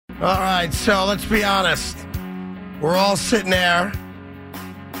All right, so let's be honest. We're all sitting there.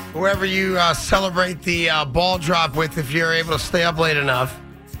 Whoever you celebrate the ball drop with, if you're able to stay up late enough.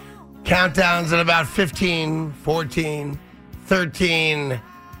 Countdown's at about 15, 14, 13.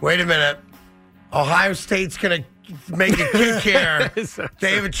 Wait a minute. Ohio State's going to make a kick here.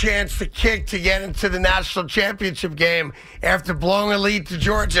 They have a chance to kick to get into the national championship game after blowing a lead to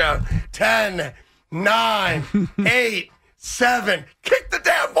Georgia. 10, 9, 8, 7. Kick the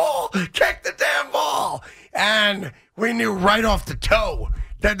damn ball. Kick the damn ball. And we knew right off the toe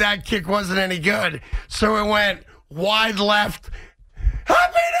that kick wasn't any good. So it went wide left.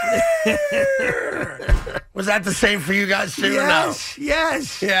 Happy New Year! Was that the same for you guys too? Yes, or no?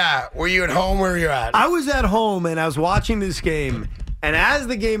 yes. Yeah. Were you at home? Where were you at? I was at home and I was watching this game. And as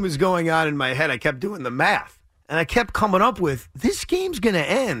the game was going on in my head, I kept doing the math. And I kept coming up with, this game's going to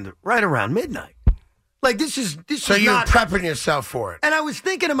end right around midnight. Like, this is So you're not prepping yourself for it. And I was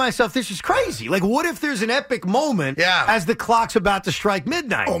thinking to myself, this is crazy. Like, what if there's an epic moment as the clock's about to strike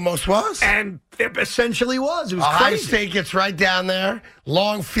midnight? Almost was. And it essentially was. It was Ohio crazy. State gets right down there.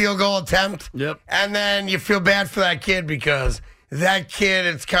 Long field goal attempt. Yep. And then you feel bad for that kid because that kid,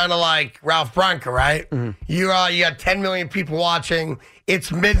 it's kind of like Ralph Branca, right? Mm-hmm. You got 10 million people watching.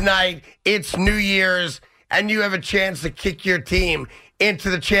 It's midnight. It's New Year's. And you have a chance to kick your team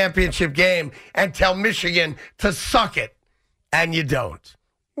into the championship game and tell Michigan to suck it. And you don't.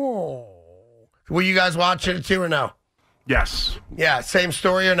 Oh. Were you guys watching it too or no? Yes. Yeah, same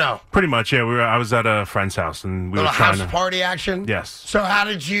story or no? Pretty much, yeah. I was at a friend's house and we were Little trying house to... party action? Yes. So how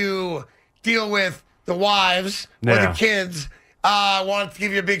did you deal with the wives or the kids wanted to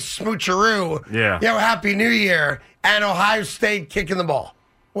give you a big smoocheroo? Yeah. Happy New Year. And Ohio State kicking the ball.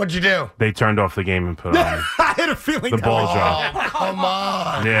 What'd you do? They turned off the game and put on I had a feeling the ball drop. Oh, come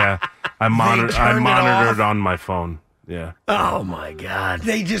on. Yeah. I monitored off? on my phone. Yeah. Oh, my God.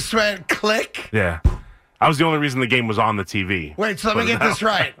 They just went click? Yeah. I was the only reason the game was on the TV. Wait, so let me get this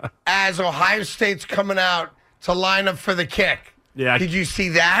right. As Ohio State's coming out to line up for the kick, did you see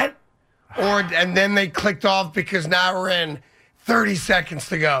that? And then they clicked off because now we're in 30 seconds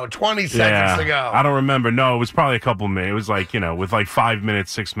to go, 20 seconds to go. I don't remember. No, it was probably a couple minutes. It was like, with like 5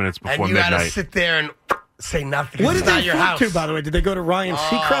 minutes, 6 minutes before midnight. And you midnight. had to sit there and say nothing. What did they your flip house. to, by the way? Did they go to Ryan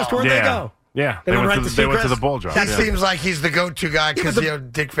Seacrest? Where'd they go? Yeah, They went right they went to Seacrest? the ball drop. He seems like he's the go-to guy because,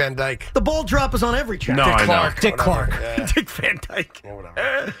 Dick Van Dyke. The ball drop is on every track. No, I know. Dick Clark. Yeah. Dick Van Dyke.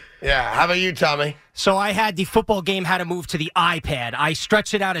 Whatever. Yeah, how about you, Tommy? So I had the football game had to move to the iPad. I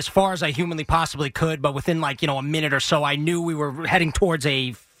stretched it out as far as I humanly possibly could, but within a minute or so, I knew we were heading towards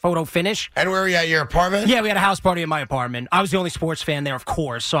a photo finish. And where were you at, your apartment? Yeah, we had a house party in my apartment. I was the only sports fan there, of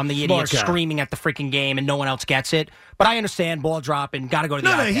course, so I'm the idiot screaming at the freaking game and no one else gets it. But I understand, ball drop and got to go to the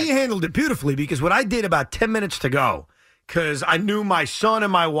iPad. No, he handled it beautifully because what I did about 10 minutes to go, because I knew my son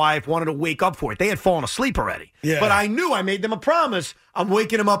and my wife wanted to wake up for it. They had fallen asleep already. Yeah. But I knew I made them a promise. I'm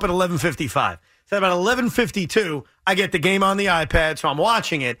waking them up at 11:55. So about 11:52, I get the game on the iPad, so I'm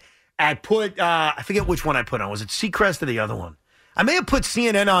watching it. I forget which one I put on. Was it Seacrest or the other one? I may have put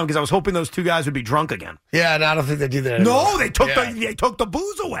CNN on because I was hoping those two guys would be drunk again. Yeah, and I don't think they do that anymore. No, they took the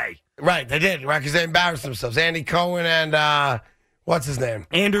booze away. Right, they did, right, because they embarrassed themselves. Andy Cohen and, what's his name?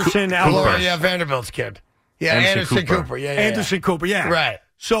 Anderson Alvarez. Gloria Vanderbilt's kid. Yeah, Anderson Cooper. Yeah, Anderson Cooper, yeah. Right.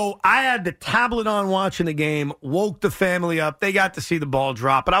 So I had the tablet on watching the game, woke the family up. They got to see the ball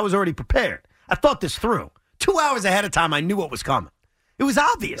drop, but I was already prepared. I thought this through. 2 hours ahead of time, I knew what was coming. It was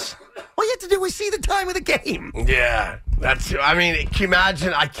obvious. All you had to do was see the time of the game. Yeah. Can you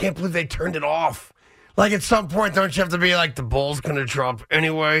imagine? I can't believe they turned it off. Like, at some point, don't you have to be like, the ball's going to drop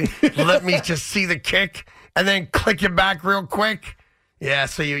anyway? Let me just see the kick and then click it back real quick? Yeah,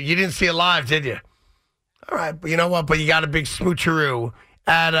 so you didn't see it live, did you? All right, but you know what? But you got a big smoocheroo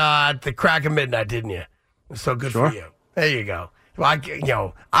at the crack of midnight, didn't you? So good for you. There you go.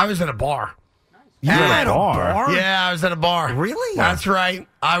 Well, I was at a bar. You were at a bar? Yeah, I was at a bar. Really? That's right.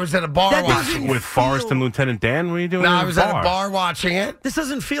 I was at a bar watching it. With Forrest and Lieutenant Dan? What are you doing? No, I was at a bar watching it. This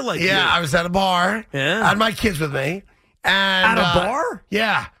doesn't feel like Yeah, I was at a bar. Yeah. I had my kids with me. And, At a bar?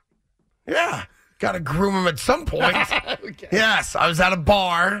 Yeah. Yeah. Got to groom them at some point. Okay. Yes, I was at a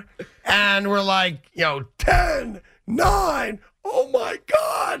bar, and we're like, 10, 9, oh, my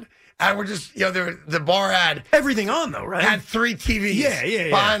God. And we're just, the bar had... Everything on, though, right? Had 3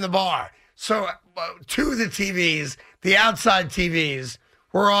 TVs behind the bar. So 2 of the TVs, the outside TVs,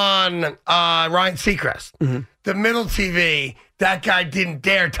 were on Ryan Seacrest. Mm-hmm. The middle TV, that guy didn't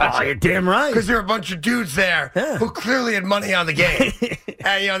dare touch it. You're damn right. Because there were a bunch of dudes there who clearly had money on the game.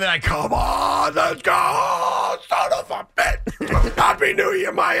 And, they're like, come on, let's go, son of a bitch. Happy New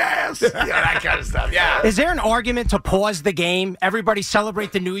Year, my ass. That kind of stuff, yeah. Is there an argument to pause the game, everybody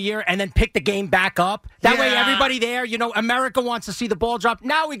celebrate the New Year, and then pick the game back up? That way everybody there, America wants to see the ball drop.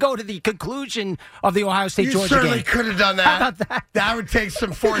 Now we go to the conclusion of the Ohio State-Georgia game. You certainly could have done that. How about that? That would take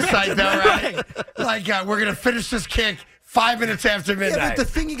some foresight, though, right? Like, we're going to finish this kick 5 minutes after midnight. Yeah, but the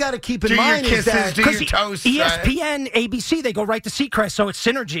thing you got to keep in do mind your is kisses, that do your toast. ESPN, ABC, they go right to Seacrest, so it's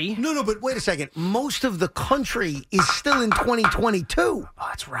synergy. No, but wait a second. Most of the country is still in 2022. Oh,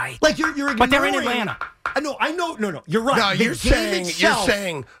 that's right. Like you're ignoring. But they're in Atlanta. I know. No, you're right. No, The you're game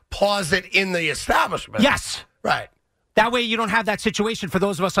saying pause it in the establishment. Yes. Right. That way you don't have that situation for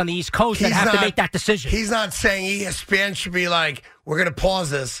those of us on the East Coast that have to make that decision. He's not saying ESPN should be like, we're going to pause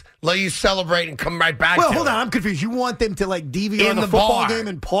this, let you celebrate and come right back Well, hold on. I'm confused. You want them to DVR in the the football bar. game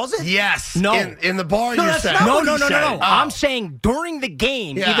and pause it? Yes. No. In the bar, No, you're that's saying. not No. what he said. Oh. I'm saying during the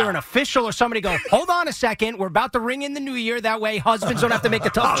game, Yeah. either an official or somebody go, hold on a second, we're about to ring in the New Year. That way husbands don't have to make a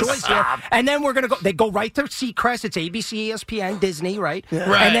tough choice here. And then we're going to go, they go right to Seacrest. It's ABC, ESPN, Disney, right?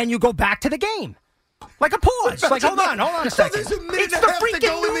 Right. And then you go back to the game. Like a pause. Like, hold on a second. There's a minute It's and the a half to freaking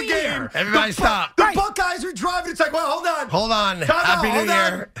go in New the game. Year. Everybody stop. The Right. Buckeyes are driving. It's like, well, hold on. Hold on. Time out, Happy New hold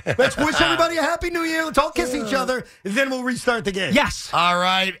Year. on. Let's wish everybody a Happy New Year. Let's all kiss each other, and then we'll restart the game. Yes. All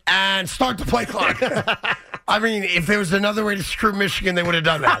right, and start the play clock. I mean, if there was another way to screw Michigan, they would have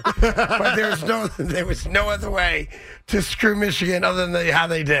done that. But there was no other way to screw Michigan other than how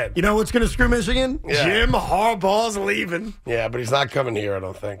they did. You know what's going to screw Michigan? Yeah. Jim Harbaugh's leaving. Yeah, but he's not coming here, I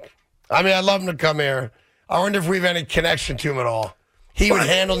don't think. I mean, I'd love him to come here. I wonder if we have any connection to him at all. He would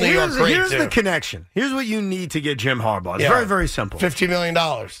handle New York great, Here's too. the connection. Here's what you need to get Jim Harbaugh. It's Yeah. very, very simple. $50 million.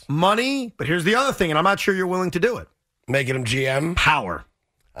 Money, but here's the other thing, and I'm not sure you're willing to do it. Making him GM. Power.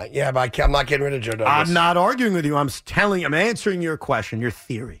 Yeah, but I'm not getting rid of Joe Douglas. I'm not arguing with you. I'm answering your question, your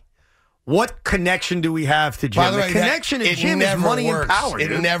theory. What connection do we have to Jim? By the way, connection to it Jim is never money works. and power. It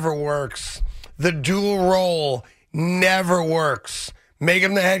dude. never works. The dual role never works. Make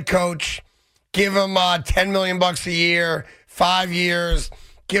him the head coach. Give him $10 million a year, 5 years.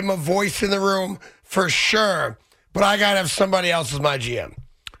 Give him a voice in the room for sure. But I got to have somebody else as my GM.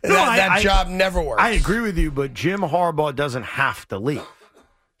 No, that job never works. I agree with you, but Jim Harbaugh doesn't have to leave.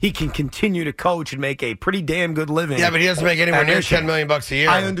 He can continue to coach and make a pretty damn good living. Yeah, but he doesn't make anywhere near $10 million a year.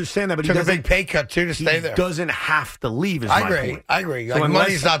 I understand that, but Took he a doesn't. big pay cut too to stay there. He doesn't have to leave. Is I my agree. point. I agree. So Like, unless-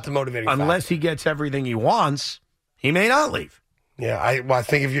 money's not the motivating factor. Unless he gets everything he wants, he may not leave. Yeah, I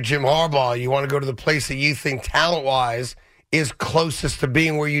think if you're Jim Harbaugh, you want to go to the place that you think talent-wise is closest to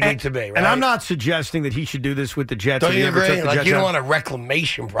being where you need to be, right? And I'm not suggesting that he should do this with the Jets. Don't if he you ever took agree? the Like, Jets you don't out. want a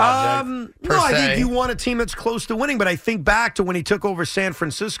reclamation project, per no, I se. think you want a team that's close to winning. But I think back to when he took over San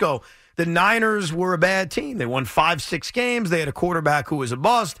Francisco, the Niners were a bad team. They won 5-6 games. They had a quarterback who was a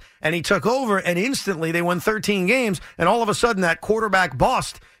bust, and he took over, and instantly they won 13 games. And all of a sudden, that quarterback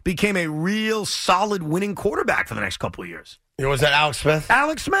bust became a real solid winning quarterback for the next couple of years. Was that Alex Smith?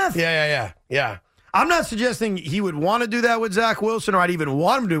 Alex Smith. Yeah. I'm not suggesting he would want to do that with Zach Wilson, or I'd even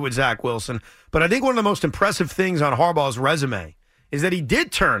want him to do it with Zach Wilson. But I think one of the most impressive things on Harbaugh's resume is that he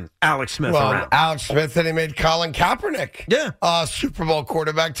did turn Alex Smith Well, around. Alex Smith, and he made Colin Kaepernick Super Bowl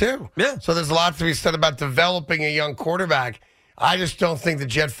quarterback, too. Yeah. So there's a lot to be said about developing a young quarterback. I just don't think the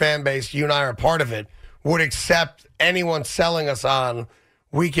Jet fan base, you and I are a part of it, would accept anyone selling us on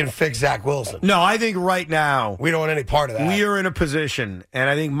we can fix Zach Wilson. No, I think right now We don't want any part of that. we are in a position, and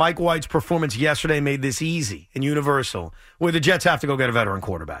I think Mike White's performance yesterday made this easy and universal, where the Jets have to go get a veteran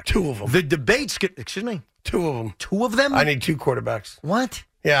quarterback. 2 of them. The debates, excuse me, 2 of them. 2 of them? I need 2 quarterbacks. What?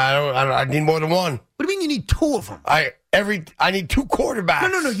 Yeah, I need more than one. What do you mean you need 2 of them? I need 2 quarterbacks.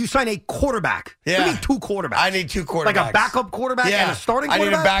 No. You sign a quarterback. Yeah. You need 2 quarterbacks. I need 2 quarterbacks. Like a backup quarterback and a starting I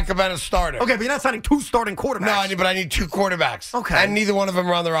quarterback? need a backup and a starter. Okay, but you're not signing 2 starting quarterbacks. No, but I need 2 quarterbacks. Okay. And neither one of them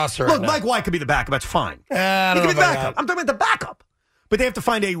are on the roster Look, right now. Mike White could be the backup. That's fine. I He don't could be know the about backup. that. I'm talking about the backup. But they have to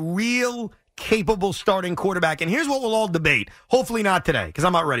find a real capable starting quarterback. And here's what we'll all debate. Hopefully not today, because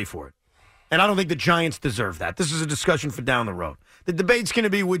I'm not ready for it. And I don't think the Giants deserve that. This is a discussion for down the road. The debate's going to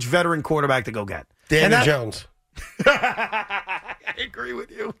be which veteran quarterback to go get. Daniel Jones. I agree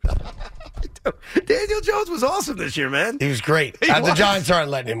with you. Daniel Jones was awesome this year, man. He was great. He The was. Giants aren't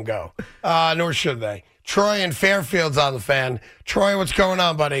letting him go. Nor should they. Troy and Fairfield's on the fan. Troy, what's going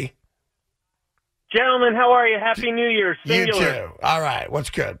on, buddy? Gentlemen, how are you? Happy New Year. Singular. You too. All right. What's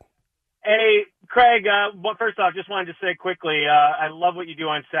good? Hey, Craig, first off, just wanted to say quickly, I love what you do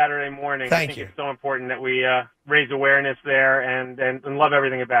on Saturday morning. Thank I think you. It's so important that we raise awareness there and love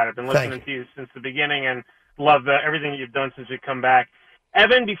everything about it. Been listening Thank to you since the beginning, and love everything you've done since we've come back.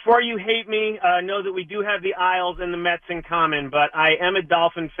 Evan, before you hate me, know that we do have the Isles and the Mets in common, but I am a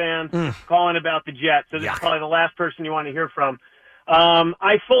Dolphin fan calling about the Jets, so this is probably the last person you want to hear from.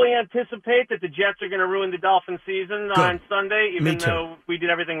 I fully anticipate that the Jets are going to ruin the Dolphin season on Sunday, even though we did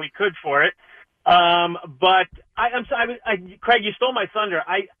everything we could for it. But I'm sorry, Craig, you stole my thunder.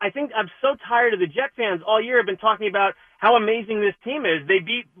 I think I'm so tired of the Jet fans all year have been talking about how amazing this team is. They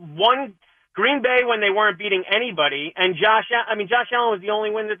beat one Green Bay when they weren't beating anybody, and Josh Allen was the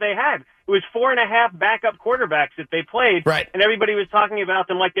only win that they had. It was 4.5 backup quarterbacks that they played, and everybody was talking about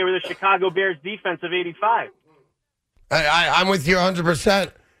them like they were the Chicago Bears defense of '85. I'm with you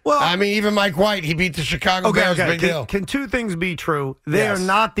 100%. Well, I mean, even Mike White, he beat the Chicago Bears. Big deal. Can two things be true? They are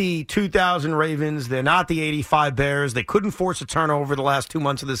not the 2000 Ravens. They're not the 85 Bears. They couldn't force a turnover the last 2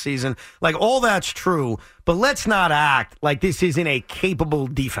 months of the season. Like, all that's true, but let's not act like this isn't a capable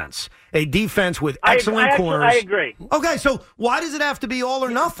defense. A defense with excellent corners. I agree. Okay, so why does it have to be all or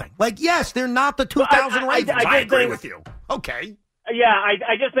nothing? Like, yes, they're not the 2000 Ravens. I agree with you. Okay. Yeah,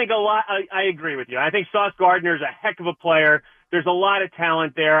 I just think a lot. I agree with you. I think Sauce Gardner's a heck of a player. There's a lot of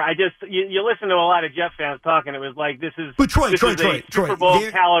talent there. You listen to a lot of Jet fans talking. It was like this is a Super Bowl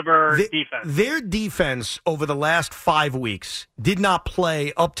caliber defense. Their defense over the last 5 weeks did not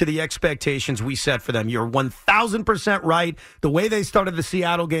play up to the expectations we set for them. You're 1,000% right. The way they started the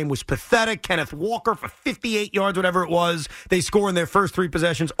Seattle game was pathetic. Kenneth Walker for 58 yards, whatever it was. They score in their first 3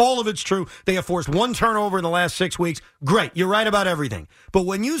 possessions. All of it's true. They have forced 1 turnover in the last 6 weeks. Great. You're right about everything. But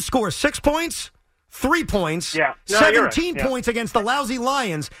when you score 6 points, 3 points, 17 points against the lousy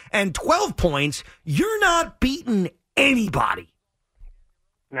Lions, and 12 points, you're not beating anybody.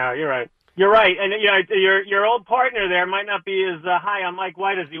 No, you're right. You're right. And your old partner there might not be as high on Mike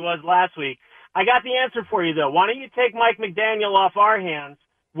White as he was last week. I got the answer for you, though. Why don't you take Mike McDaniel off our hands?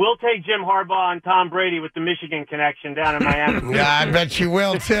 We'll take Jim Harbaugh and Tom Brady with the Michigan connection down in Miami. Yeah, I bet you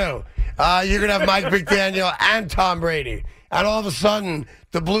will, too. You're going to have Mike McDaniel and Tom Brady. And all of a sudden,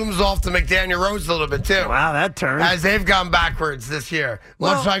 the bloom's off to McDaniel Rose a little bit, too. Wow, that turned. As they've gone backwards this year.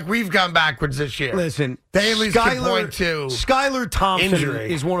 Much like we've gone backwards this year. Listen, they at least can point to Skylar Thompson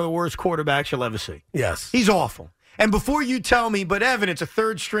injury. is one of the worst quarterbacks you'll ever see. Yes. He's awful. And before you tell me, but Evan, it's a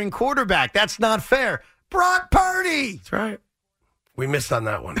third-string quarterback, that's not fair. Brock Purdy! That's right. We missed on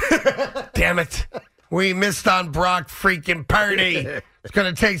that one. Damn it. We missed on Brock freaking Purdy. It's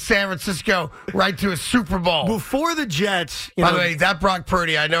going to take San Francisco right to a Super Bowl. Before the Jets. By the way, that Brock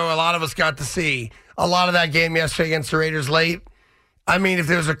Purdy, I know a lot of us got to see a lot of that game yesterday against the Raiders late. I mean, if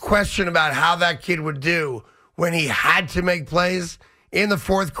there was a question about how that kid would do when he had to make plays in the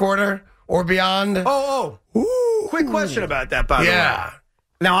fourth quarter or beyond. Quick question about that, by the way.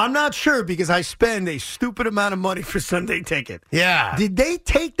 Now, I'm not sure because I spend a stupid amount of money for Sunday Ticket. Yeah. Did they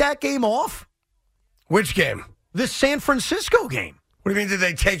take that game off? Which game? The San Francisco game. What do you mean, did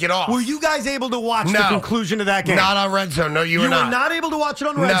they take it off? Were you guys able to watch the conclusion of that game? Not on Red Zone. No, you were not. You were not able to watch it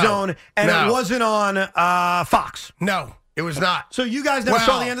on Red Zone, and it wasn't on Fox. No, it was not. So you guys never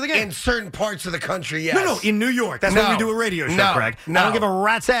saw the end of the game? In certain parts of the country, yes. No, in New York. That's when we do a radio show, Craig. I don't give a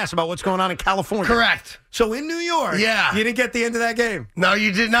rat's ass about what's going on in California. Correct. So in New York, you didn't get the end of that game? No,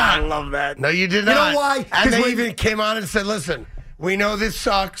 you did not. I love that. No, you did not. You know why? And they even came on and said, listen, we know this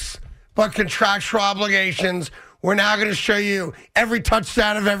sucks, but contractual obligations, we're now going to show you every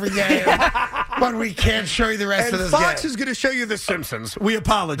touchdown of every game, but we can't show you the rest of this game. Fox is going to show you The Simpsons. We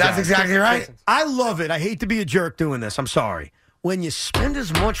apologize. That's exactly right. I love it. I hate to be a jerk doing this. I'm sorry. When you spend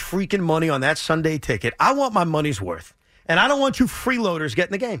as much freaking money on that Sunday Ticket, I want my money's worth. And I don't want you freeloaders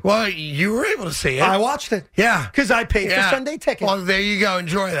getting the game. Well, you were able to see it. I watched it. Yeah. Because I paid for Sunday Ticket. Well, there you go.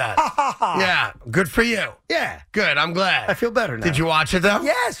 Enjoy that. Yeah. Good for you. Yeah. Good. I'm glad. I feel better now. Did you watch it, though?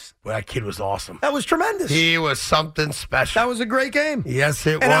 Yes. Well, that kid was awesome. That was tremendous. He was something special. That was a great game. Yes,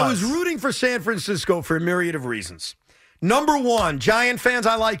 it was. And I was rooting for San Francisco for a myriad of reasons. Number one, Giant fans,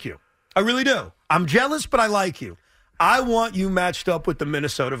 I like you. I really do. I'm jealous, but I like you. I want you matched up with the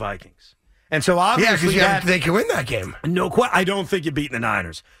Minnesota Vikings. And so obviously they can win that game. No question. I don't think you're beating the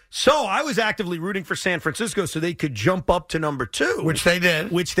Niners. So I was actively rooting for San Francisco so they could jump up to number 2. Which they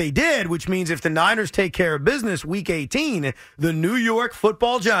did. Which means if the Niners take care of business week 18, the New York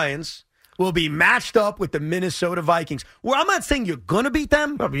Football Giants will be matched up with the Minnesota Vikings. Well, I'm not saying you're going to beat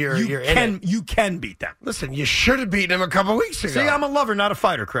them. No, but you can beat them. Listen, you should have beaten them a couple weeks ago. See, I'm a lover, not a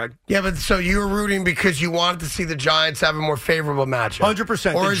fighter, Craig. Yeah, but so you were rooting because you wanted to see the Giants have a more favorable matchup.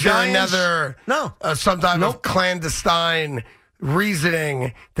 100%. Or is there another some type of Nope. clandestine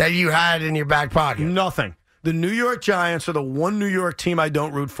reasoning that you had in your back pocket? Nothing. The New York Giants are the one New York team I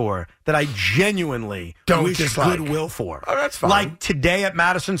don't root for that I genuinely Don't wish dislike. goodwill for. Oh, that's fine. Like today at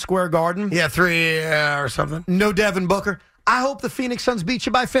Madison Square Garden. Yeah, 3 or something. No Devin Booker. I hope the Phoenix Suns beat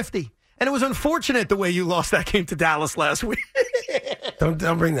you by 50. And it was unfortunate the way you lost that game to Dallas last week.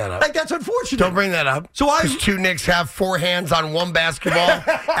 Don't bring that up. Like, that's unfortunate. Don't bring that up. So I- Because 2 Knicks have 4 hands on one basketball,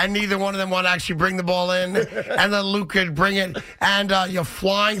 and neither one of them want to actually bring the ball in. And then Luke could bring it, and you're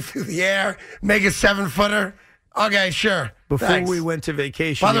flying through the air, make a 7-footer. Okay, sure. Before Thanks. we went to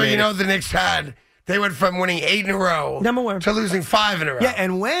vacation. By the way, made you know it- the Knicks they went from winning 8 in a row I'm aware. to losing 5 in a row. Yeah,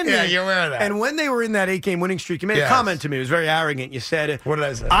 and when you're aware of that. And when they were in that 8-game winning streak, you made Yes. a comment to me. It was very arrogant. You said, What did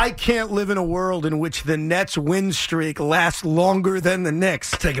I say? I can't live in a world in which the Nets win streak lasts longer than the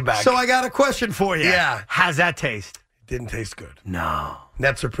Knicks. Take it back. So I got a question for you. Yeah. How's that taste? Didn't taste good. No.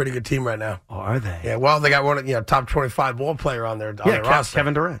 Nets are a pretty good team right now. Oh, are they? Yeah, well, they got one, top 25 ball player on their roster.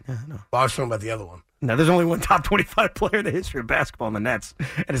 Kevin Durant. Yeah, no. Well, I was talking about the other one. No, there's only one top 25 player in the history of basketball in the Nets,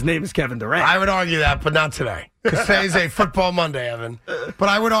 and his name is Kevin Durant. I would argue that, but not today. Because today's a football Monday, Evan. But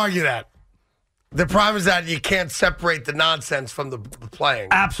I would argue that. The problem is that you can't separate the nonsense from the playing.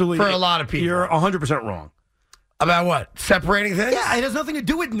 Absolutely. For a lot of people. You're 100% wrong. About what? Separating things? Yeah, it has nothing to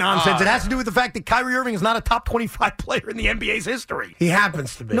do with nonsense. It has to do with the fact that Kyrie Irving is not a top 25 player in the NBA's history. He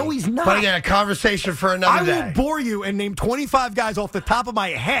happens to be. No, he's not. But again, a conversation for another day. I will bore you and name 25 guys off the top of my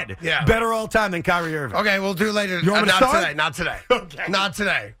head better all time than Kyrie Irving. Okay, we'll do later. You want me to not start? today. Not today. Okay. Not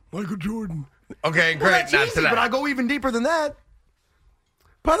today. Michael Jordan. Okay, great. Well, that's not easy, today. but I go even deeper than that.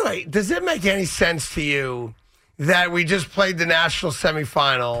 By the way, does it make any sense to you that we just played the national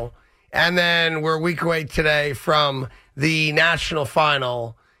semifinal and then we're a week away today from the national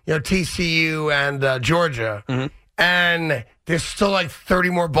final, TCU and Georgia, and there's still like 30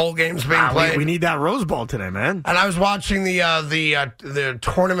 more bowl games being played? We need that Rose Bowl today, man. And I was watching the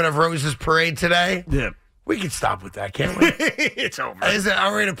Tournament of Roses parade today. Yeah. We can stop with that, can't we? It's over.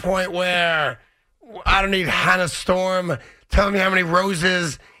 Are we at a point where I don't need Hannah Storm telling me how many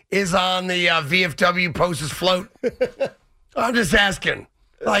roses is on the VFW Post's float? I'm just asking.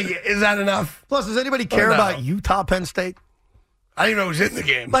 Like, is that enough? Plus, does anybody care no. about Utah Penn State? I didn't know who's in the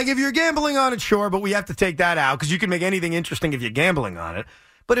game. Like, if you're gambling on it, sure, but we have to take that out because you can make anything interesting if you're gambling on it.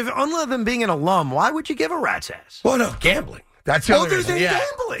 But if, other than being an alum, why would you give a rat's ass? Well, no, gambling. That's the only Other reason. than Yeah.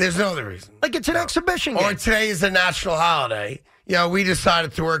 gambling. There's no other reason. Like, it's an exhibition Or game. today is a national holiday. We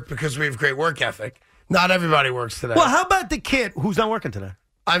decided to work because we have great work ethic. Not everybody works today. Well, how about the kid who's not working today?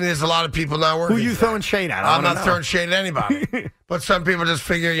 I mean, there's a lot of people not working. Who you today. throwing shade at? I'm not throwing shade at anybody. But some people just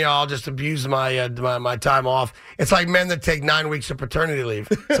figure, I'll just abuse my my time off. It's like men that take 9 weeks of paternity leave.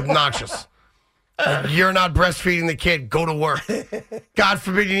 It's obnoxious. Like, you're not breastfeeding the kid. Go to work. God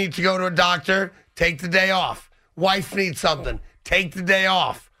forbid you need to go to a doctor. Take the day off. Wife needs something. Take the day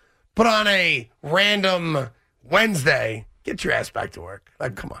off. But on a random Wednesday, get your ass back to work.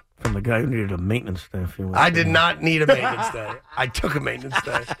 Like, come on. From the guy who needed a maintenance day a few weeks I did not need a maintenance day. I took a maintenance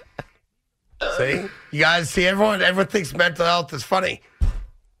day. See? You guys see, everyone thinks mental health is funny.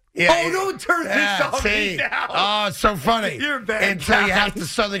 Yeah, Oh, don't turn this on me now. Oh, it's so funny. You're a bad Until you guy. have to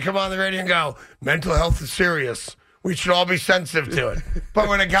suddenly come on the radio and go, mental health is serious. We should all be sensitive to it. But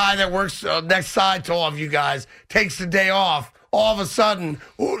when a guy that works next side to all of you guys takes the day off, all of a sudden,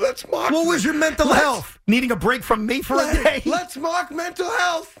 let's mock. What was your mental health? Needing a break from me for a day? Let's mock mental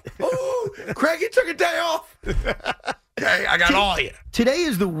health. Oh, Craigie took a day off. Okay, I got all of you. Today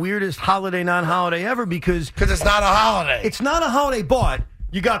is the weirdest holiday, non-holiday ever because it's not a holiday. It's not a holiday, but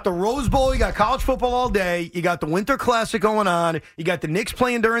you got the Rose Bowl, you got college football all day, you got the Winter Classic going on, you got the Knicks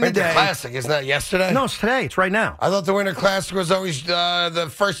playing during Winter the day. Classic, isn't that yesterday? No, it's today. It's right now. I thought the Winter Classic was always the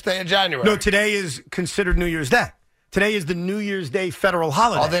first day of January. No, today is considered New Year's Day. Today is the New Year's Day federal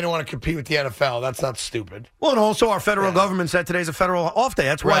holiday. Oh, they don't want to compete with the NFL. That's not stupid. Well, and also our federal government said today's a federal off day.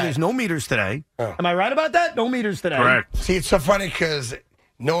 That's why Right. there's no meters today. Oh. Am I right about that? No meters today. Correct. See, it's so funny because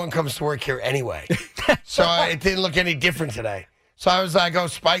no one comes to work here anyway. So it didn't look any different today. So I was like,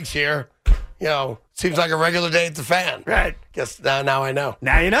 Spike's here. Seems like a regular day at the fan. Right. Guess now I know.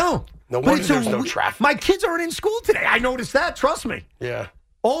 Now you know. No But wonder it's there's no traffic. My kids aren't in school today. I noticed that. Trust me. Yeah.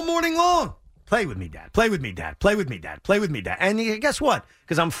 All morning long. Play with me, Dad. Play with me, Dad. Play with me, Dad. Play with me, Dad. And guess what?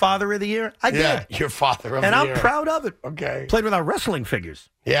 Because I'm Father of the Year, I Yeah, did. you're father of And the I'm year. proud of it. Okay. Played with our wrestling figures.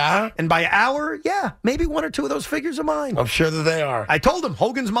 Yeah? And by hour, maybe one or two of those figures are mine. I'm sure that they are. I told him,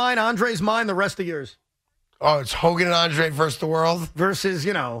 Hogan's mine, Andre's mine, the rest of yours. Oh, it's Hogan and Andre versus the world? Versus,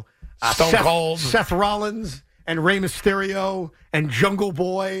 Stone Seth, Cold. Seth Rollins and Rey Mysterio and Jungle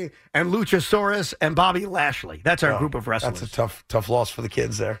Boy and Luchasaurus and Bobby Lashley. That's our group of wrestlers. That's a tough loss for the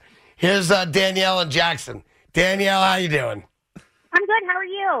kids there. Here's Danielle and Jackson. Danielle, how you doing? I'm good. How are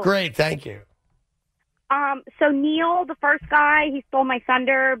you? Great, thank you. So Neil, the first guy, he stole my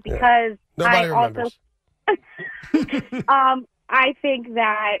thunder because Nobody remembers. I think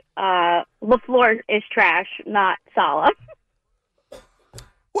that LaFleur is trash, not Saleh.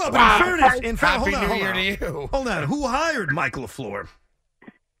 Well, but in fairness, Happy hold New on. Year to you. Hold on. Who hired Mike LaFleur?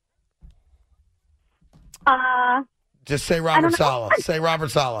 Just say Robert Saleh. Say Robert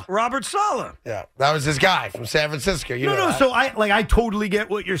Saleh. Robert Saleh. Yeah, that was his guy from San Francisco. You know No. that. So I totally get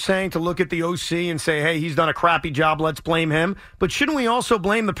what you're saying to look at the OC and say, hey, he's done a crappy job. Let's blame him. But shouldn't we also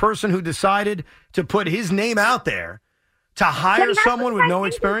blame the person who decided to put his name out there to hire someone with no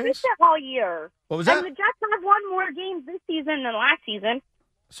experience? All year. What was that? And the Jets have won more games this season than last season.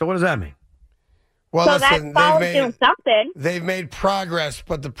 So what does that mean? Well, So listen, that's doing something. they've made progress,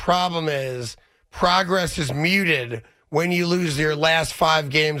 but the problem is progress is muted when you lose your last 5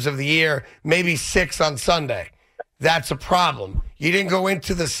 games of the year, maybe 6 on Sunday. That's a problem. You didn't go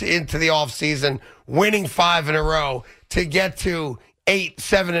into the offseason winning 5 in a row to get to 8,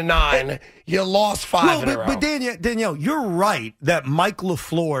 7, and 9. You lost 5 in a row. But Danielle, you're right that Mike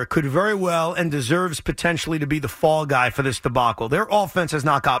LaFleur could very well and deserves potentially to be the fall guy for this debacle. Their offense has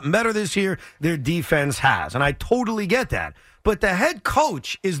not gotten better this year. Their defense has. And I totally get that. But the head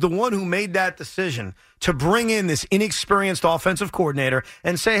coach is the one who made that decision to bring in this inexperienced offensive coordinator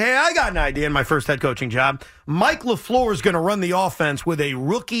and say, hey, I got an idea in my first head coaching job. Mike LaFleur is going to run the offense with a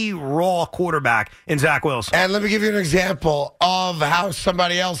rookie raw quarterback in Zach Wilson. And let me give you an example of how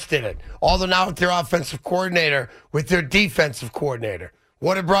somebody else did it. Although not with their offensive coordinator, with their defensive coordinator.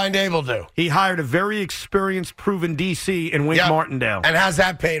 What did Brian Dable do? He hired a very experienced, proven DC in Wink Martindale. And has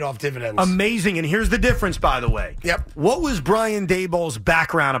that paid off dividends? Amazing. And here's the difference, by the way. Yep. What was Brian Dable's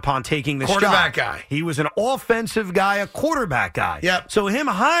background upon taking this Quarterback job? guy. He was an offensive guy, a quarterback guy. Yep. So him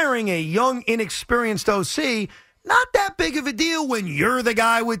hiring a young, inexperienced OC, not that big of a deal when you're the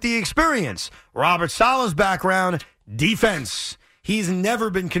guy with the experience. Robert Saleh's background, defense. He's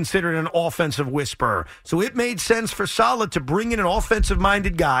never been considered an offensive whisperer. So it made sense for Saleh to bring in an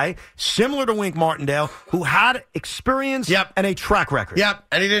offensive-minded guy, similar to Wink Martindale, who had experience and a track record. Yep,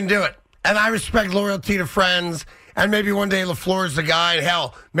 and he didn't do it. And I respect loyalty to friends, and maybe one day LaFleur's the guy, and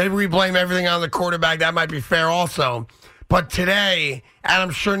hell, maybe we blame everything on the quarterback. That might be fair also. But today, and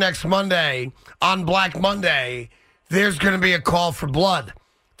I'm sure next Monday, on Black Monday, there's going to be a call for blood.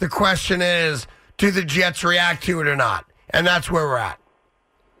 The question is, do the Jets react to it or not? And that's where we're at.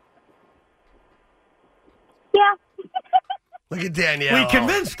 Yeah. Look at Danielle. We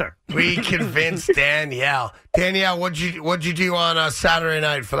convinced her. We convinced Danielle. Danielle, what'd you do on Saturday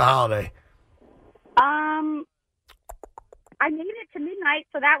night for the holiday? I made it to midnight,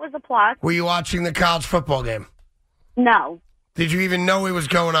 so that was a plus. Were you watching the college football game? No. Did you even know it was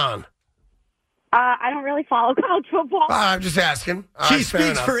going on? I don't really follow college football. I'm just asking. She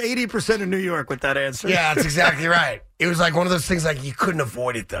speaks for 80% of New York with that answer. Yeah, that's exactly right. It was like one of those things like you couldn't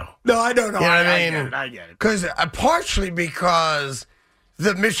avoid it, though. No, I don't know. You know what I mean? I get it. Because partially because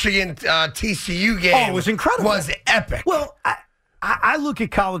the Michigan TCU game was incredible. Was epic. Well, I look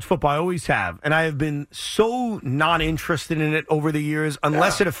at college football, I always have, and I have been so not interested in it over the years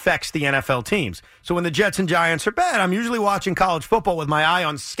unless it affects the NFL teams. So when the Jets and Giants are bad, I'm usually watching college football with my eye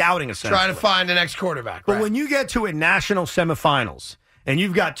on scouting, essentially. Trying to find the next quarterback. But when you get to a national semifinals, and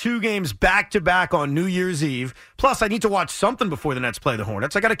you've got 2 games back-to-back on New Year's Eve, plus I need to watch something before the Nets play the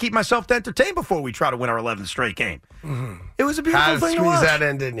Hornets. I got to keep myself entertained before we try to win our 11th straight game. Mm-hmm. It was a beautiful thing to watch. How to squeeze that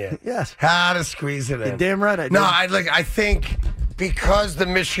in, didn't you? Yes. How to squeeze it in. You're damn right I did. No, I think because the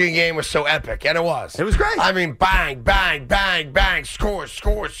Michigan game was so epic, and it was. It was great. I mean, bang, bang, bang, bang, score,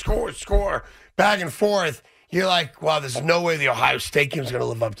 back and forth. You're like, wow, there's no way the Ohio State game's going to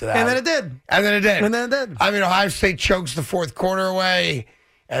live up to that. And then it did. And then it did. And then it did. I mean, Ohio State chokes the fourth quarter away,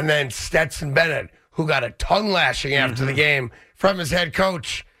 and then Stetson Bennett, who got a tongue lashing after the game from his head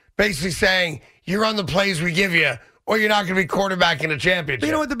coach, basically saying, you run the plays we give you, or you're not going to be quarterback in a championship. But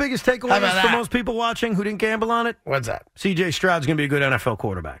you know what the biggest takeaway is for most people watching who didn't gamble on it? What's that? C.J. Stroud's going to be a good NFL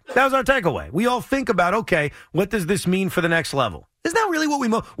quarterback. That was our takeaway. We all think about, okay, what does this mean for the next level? Isn't that really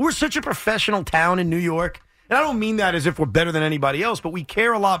what we're such a professional town in New York. And I don't mean that as if we're better than anybody else, but we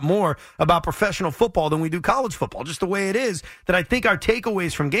care a lot more about professional football than we do college football. Just the way it is, that I think our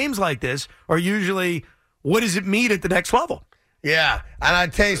takeaways from games like this are usually, what does it mean at the next level? Yeah, and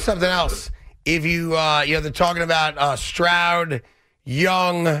I'd tell you something else. If you, they're talking about Stroud,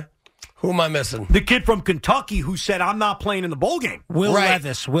 Young, who am I missing? The kid from Kentucky who said, I'm not playing in the bowl game. Will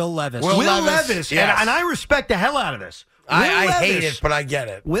Levis. Will Levis, yes. and I respect the hell out of this. I hate it, but I get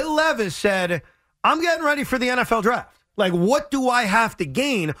it. Will Levis said, I'm getting ready for the NFL draft. Like, what do I have to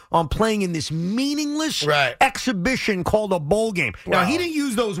gain on playing in this meaningless exhibition called a bowl game? Now, he didn't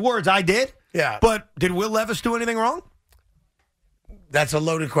use those words. I did. Yeah. But did Will Levis do anything wrong? That's a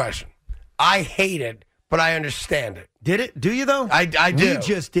loaded question. I hate it, but I understand it. Did it? Do you, though? I do. We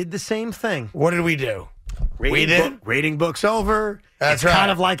just did the same thing. What did we do? We did? Rating book's over. That's it's right.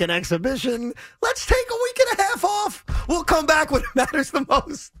 kind of like an exhibition. Let's take a week and a half off. We'll come back when it matters the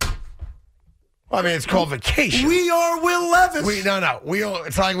most. I mean, it's called vacation. We are Will Levis.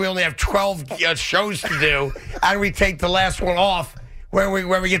 It's like we only have 12 shows to do, and we take the last one off when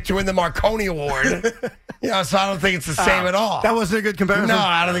we get to win the Marconi Award. So I don't think it's the same at all. That wasn't a good comparison? No,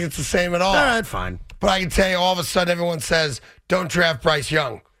 I don't think it's the same at all. All right, fine. But I can tell you, all of a sudden, everyone says, don't draft Bryce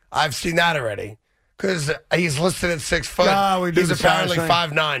Young. I've seen that already. Because he's listed at 6 foot. He's apparently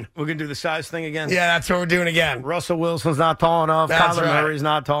 5'9". We're going to do the size thing again? Yeah, that's what we're doing again. Russell Wilson's not tall enough. That's Kyler right. Murray's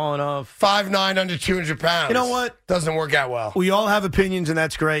not tall enough. 5'9", under 200 pounds. You know what? Doesn't work out well. We all have opinions, and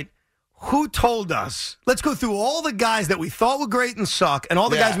that's great. Who told us? Let's go through all the guys that we thought were great and suck, and all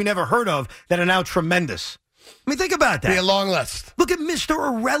the guys we never heard of that are now tremendous. I mean, think about that. Be a long list. Look at Mr.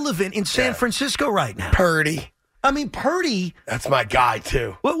 Irrelevant in San Francisco right now. Purdy. I mean, Purdy. That's my guy,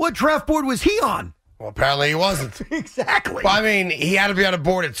 too. What draft board was he on? Well, apparently he wasn't. Exactly. Well, I mean, he had to be on a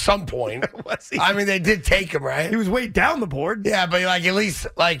board at some point. Was he? I mean, they did take him, right? He was way down the board. Yeah, but at least,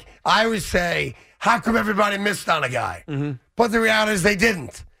 I always say, how come everybody missed on a guy? Mm-hmm. But the reality is they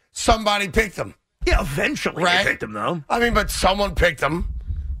didn't. Somebody picked him. Yeah, eventually right? they picked him, though. I mean, but someone picked him.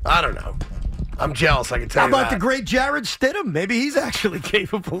 I don't know. I'm jealous, I can tell How you about that. the great Jarrett Stidham? Maybe he's actually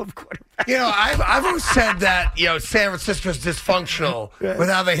capable of quarterback. I've always said that, San Francisco's dysfunctional with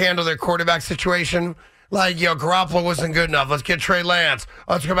how they handle their quarterback situation. Garoppolo wasn't good enough. Let's get Trey Lance.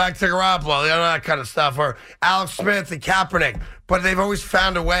 Let's go back to Garoppolo. That kind of stuff. Or Alex Smith and Kaepernick. But they've always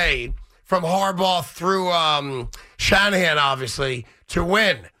found a way from Harbaugh through Shanahan, obviously, to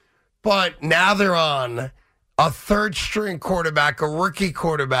win. But now they're on a third-string quarterback, a rookie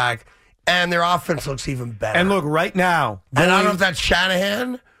quarterback, and their offense looks even better. And look, right now. And I don't know if that's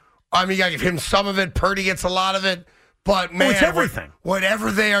Shanahan. I mean, you got to give him some of it. Purdy gets a lot of it. But, man, it's everything.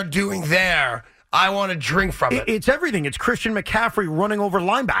 Whatever they are doing there, I want to drink from it. It's everything. It's Christian McCaffrey running over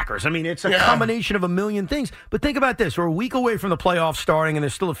linebackers. I mean, it's a combination of a million things. But think about this. We're a week away from the playoffs starting, and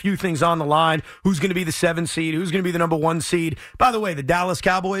there's still a few things on the line. Who's going to be the 7 seed? Who's going to be the number 1 seed? By the way, the Dallas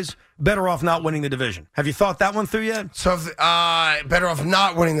Cowboys, better off not winning the division. Have you thought that one through yet? So, better off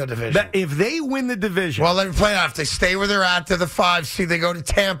not winning the division. If they win the division. Well, let me play it out. If they stay where they're at, they're the 5 seed. They go to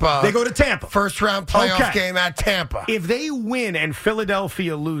Tampa. They go to Tampa. First-round playoff game at Tampa. If they win and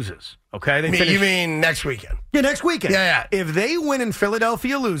Philadelphia loses, okay? You mean next weekend? Yeah, next weekend. Yeah. If they win and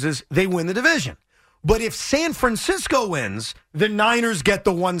Philadelphia loses, they win the division. But if San Francisco wins, the Niners get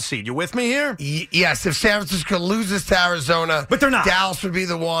the 1 seed. You with me here? Yes. If San Francisco loses to Arizona, but they're not. Dallas would be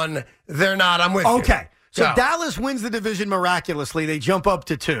the 1. They're not. I'm with you. Okay. So Dallas wins the division miraculously. They jump up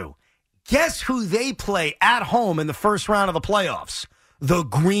to 2. Guess who they play at home in the first round of the playoffs? The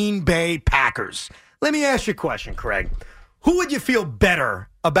Green Bay Packers. Let me ask you a question, Craig. Who would you feel better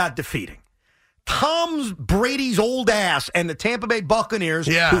about defeating? Tom Brady's old ass and the Tampa Bay Buccaneers,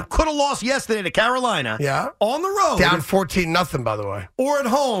 who could have lost yesterday to Carolina, on the road. Down 14-0, by the way. Or at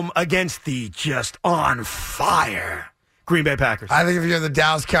home against the just on fire Green Bay Packers. I think if you're the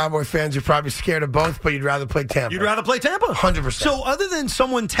Dallas Cowboy fans, you're probably scared of both, but you'd rather play Tampa. You'd rather play Tampa? 100%. So other than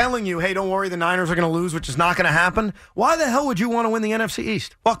someone telling you, hey, don't worry, the Niners are going to lose, which is not going to happen, why the hell would you want to win the NFC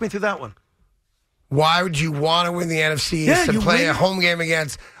East? Walk me through that one. Why would you want to win the NFC East and play a home game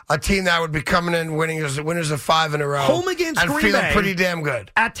against a team that would be coming in winners of 5 in a row? Home against and Green feeling Bay. Pretty damn good.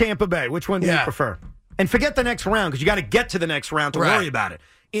 At Tampa Bay. Which one do you prefer? And forget the next round because you got to get to the next round to worry about it.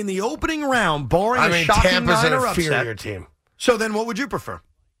 In the opening round, barring a shocking Tampa's an Niner inferior upset, team. So then what would you prefer?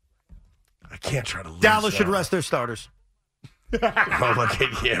 I can't try to lose. Dallas should rest their starters. Oh, look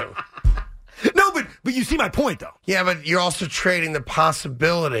at you. No, but you see my point, though. Yeah, but you're also trading the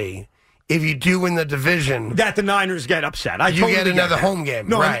possibility, if you do win the division, that the Niners get upset. You get another home game.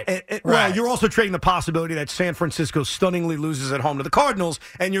 No, right. Well, you're also trading the possibility that San Francisco stunningly loses at home to the Cardinals,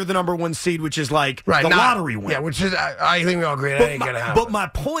 and you're the number 1 seed, which is like the lottery win. Yeah, which is, I think we all agree that ain't going to happen. But my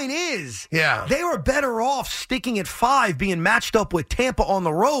point is, they were better off sticking at 5, being matched up with Tampa on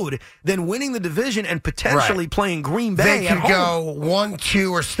the road, than winning the division and potentially playing Green Bay at home. They could go 1,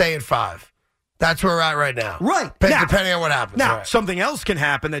 2, or stay at 5. That's where we're at right now. Right. Depending on what happens. Now, something else can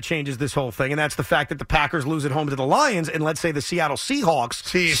happen that changes this whole thing, and that's the fact that the Packers lose at home to the Lions, and let's say the Seattle Seahawks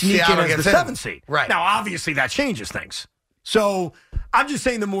sneak in as the 7th seed. Right. Now, obviously, that changes things. So I'm just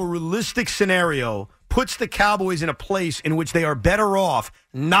saying the more realistic scenario puts the Cowboys in a place in which they are better off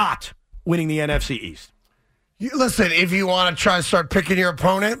not winning the NFC East. Listen, if you want to try to start picking your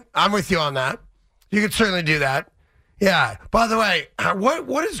opponent, I'm with you on that. You could certainly do that. Yeah. By the way,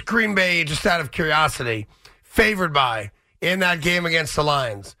 what is Green Bay, just out of curiosity, favored by in that game against the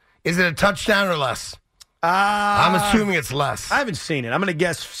Lions? Is it a touchdown or less? I'm assuming it's less. I haven't seen it. I'm going to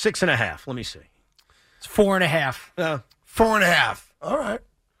guess 6.5. Let me see. It's 4.5. 4.5. All right.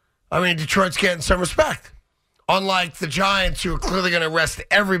 I mean, Detroit's getting some respect. Unlike the Giants, who are clearly going to rest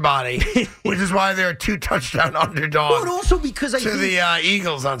everybody, which is why they're a 2-touchdown underdog. Well, and also because the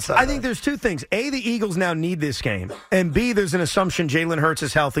Eagles on Sunday. I think there's two things. A, the Eagles now need this game. And B, there's an assumption Jalen Hurts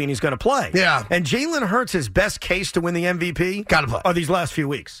is healthy and he's going to play. Yeah. And Jalen Hurts' best case to win the MVP Gotta play. are these last few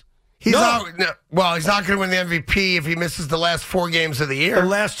weeks. He's not going to win the MVP if he misses the last 4 games of the year. The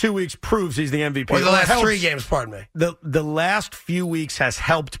last 2 weeks proves he's the MVP. Or the last 3 games, pardon me. The last few weeks has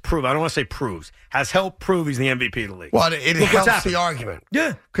helped prove. I don't want to say proves. Has helped prove he's the MVP of the league. Well, it helps the argument.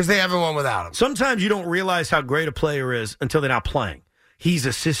 Yeah. Because they haven't won without him. Sometimes you don't realize how great a player is until they're not playing. He's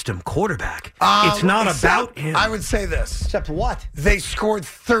a system quarterback. It's not about him. I would say this. Except what? They scored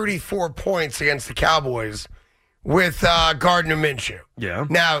 34 points against the Cowboys with Gardner Minshew. Yeah.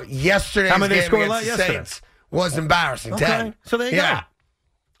 Now, yesterday's game against the Saints was embarrassing. Okay. 10. So there you go.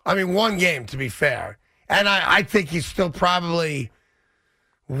 I mean, 1 game, to be fair. And I think he's still probably,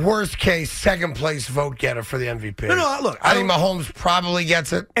 worst case, second-place vote getter for the MVP. No, look. I think Mahomes probably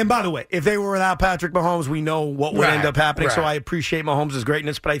gets it. And by the way, if they were without Patrick Mahomes, we know what would end up happening. Right. So I appreciate Mahomes'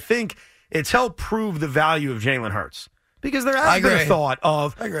 greatness. But I think it's helped prove the value of Jalen Hurts. Because there has been a thought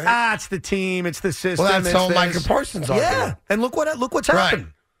of, it's the team, it's the system. Well, that's all Micah Parsons argument. Yeah, and look what's happened.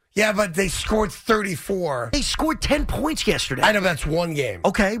 Right. Yeah, but they scored 34. They scored 10 points yesterday. I know that's 1 game.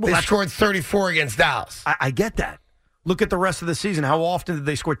 Okay. Well, they scored 34 against Dallas. I get that. Look at the rest of the season. How often did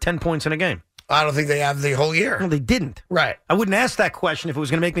they score 10 points in a game? I don't think they have the whole year. No, they didn't. Right. I wouldn't ask that question if it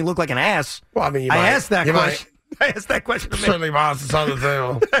was going to make me look like an ass. Well, I mean, I asked that question. I asked that question to make certainly boss it's on the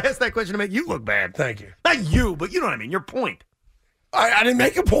table. I asked that question to make you look bad. Thank you. Not you, but you know what I mean. Your point. I didn't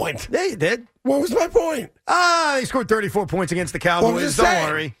make a point. Yeah, you did. What was my point? They scored 34 points against the Cowboys. Don't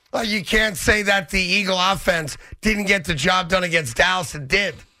worry. You can't say that the Eagle offense didn't get the job done against Dallas. It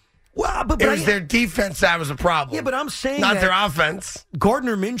did. Well, but it was their defense that was a problem. Yeah, but I'm saying not their offense.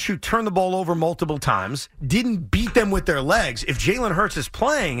 Gardner Minshew turned the ball over multiple times, didn't beat them with their legs. If Jalen Hurts is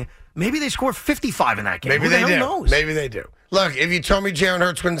playing, maybe they score 55 in that game. Maybe Who they the hell do. knows? Maybe they do. Look, if you told me Jalen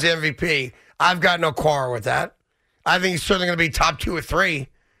Hurts wins the MVP, I've got no quarrel with that. I think he's certainly going to be top 2 or 3,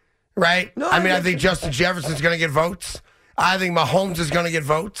 right? No, I think Justin Jefferson's going to get votes. I think Mahomes is going to get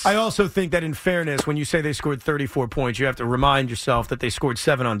votes. I also think that in fairness, when you say they scored 34 points, you have to remind yourself that they scored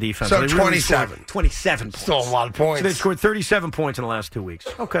 7 on defense. So they 27. 27 points. Still a lot of points. So they scored 37 points in the last 2 weeks.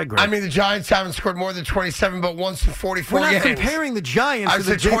 Okay, great. I mean, the Giants haven't scored more than 27, but once in 44 games. We're not games. comparing the Giants to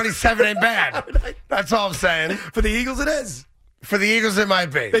the 27 ain't bad. That's all I'm saying. For the Eagles, it is. For the Eagles, it might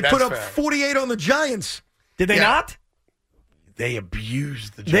be. They put up 48 on the Giants. Did they not? They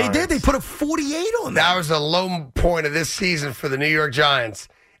abused the Giants. They did. They put up 48 on them. That was the low point of this season for the New York Giants.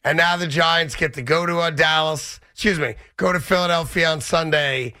 And now the Giants get to go to go to Philadelphia on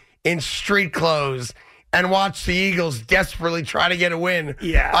Sunday in street clothes and watch the Eagles desperately try to get a win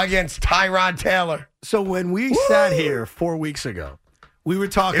against Tyrod Taylor. So when we sat here 4 weeks ago, we were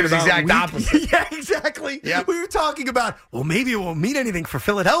talking about the exact opposite. Yeah, exactly. Yep. We were talking about, well, maybe it won't mean anything for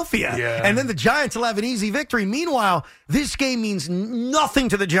Philadelphia. Yeah. And then the Giants will have an easy victory. Meanwhile, this game means nothing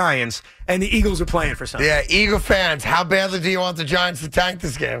to the Giants, and the Eagles are playing for something. Yeah, Eagle fans, how badly do you want the Giants to tank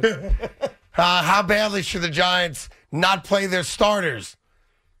this game? How badly should the Giants not play their starters?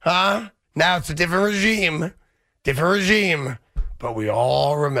 Now it's a different regime, but we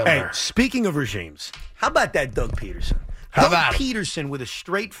all remember. Hey, speaking of regimes, how about that Doug Peterson? Doug Peterson, with a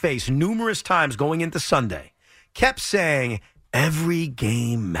straight face numerous times going into Sunday, kept saying, every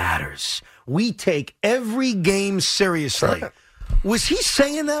game matters. We take every game seriously. Was he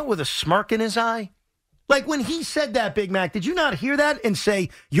saying that with a smirk in his eye? Like when he said that, Big Mac, did you not hear that and say,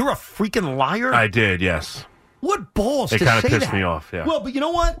 you're a freaking liar? I did, yes. What balls to say that? It kind of pissed that? me off, yeah. Well, but you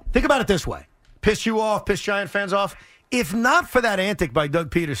know what? Think about it this way. Pissed you off, pissed Giant fans off. If not for that antic by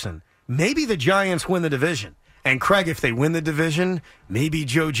Doug Peterson, maybe the Giants win the division. And, Craig, if they win the division, maybe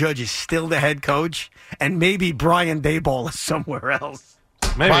Joe Judge is still the head coach, and maybe Brian Daboll is somewhere else.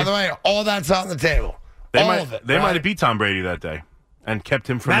 Maybe. By the way, all that's on the table. All of it. They might have beat Tom Brady that day and kept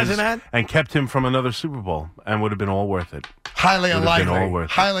him from another Super Bowl, and would have been all worth it. Highly unlikely.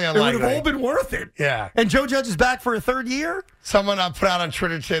 Highly unlikely. It would have all been worth it. Yeah. And Joe Judge is back for a third year? Someone put out on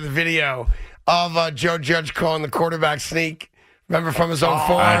Twitter today the video of Joe Judge calling the quarterback sneak. Remember from his own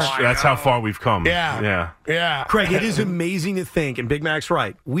form? That's how far we've come. Yeah. Craig, it is amazing to think, and Big Mac's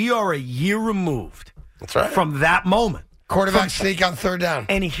right, we are a year removed from that moment. Quarterback sneak on third down.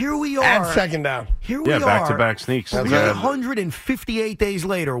 And here we are. And second down. Here we are. Back-to-back sneaks. 358 days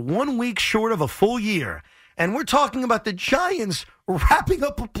later, 1 week short of a full year. And we're talking about the Giants wrapping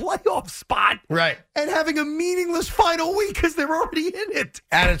up a playoff spot. Right. And having a meaningless final week because they're already in it.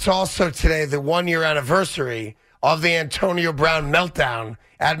 And it's also today the 1-year anniversary of the Antonio Brown meltdown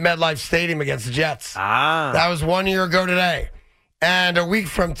at MetLife Stadium against the Jets. That was 1 year ago today. And a week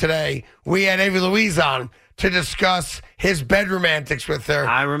from today, we had Avi Louise on to discuss his bedroom antics with her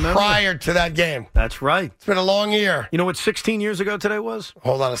prior to that game. That's right. It's been a long year. You know what 16 years ago today was?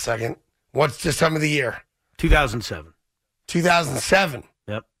 Hold on a second. What's the time of the year? 2007. 2007.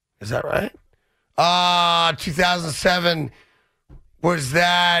 Yep. Is that right? 2007, was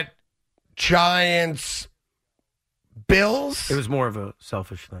that Giants Bills? It was more of a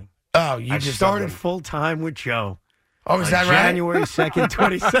selfish thing. Oh, you just started full-time with Joe. Oh, is that right? January 2nd,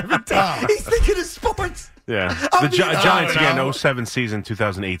 2017. He's thinking of sports. Yeah. The Giants again, 07 season,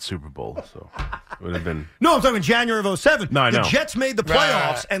 2008 Super Bowl. So it would have been. No, I'm talking January of 07. No, I know. The Jets made the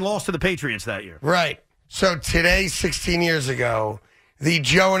playoffs and lost to the Patriots that year. Right. So today, 16 years ago, the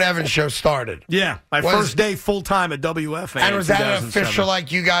Joe and Evan show started. Yeah. My first day full-time at WFA. And was that an official,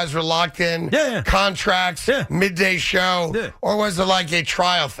 like you guys were locked in? Yeah. Contracts, midday show? Yeah. Or was it like a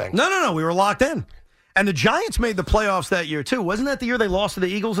trial thing? No. We were locked in. And the Giants made the playoffs that year, too. Wasn't that the year they lost to the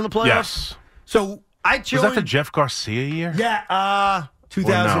Eagles in the playoffs? Yes. So I joined. Was that the Jeff Garcia year? Yeah.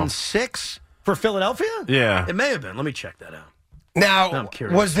 2006 for Philadelphia? Yeah. It may have been. Let me check that out. Now,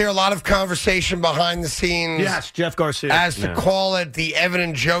 was there a lot of conversation behind the scenes? Yes, Jeff Garcia. As to call it the Evan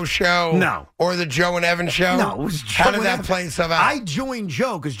and Joe show? No. Or the Joe and Evan show? No, it was Joe. How did that play itself out? I joined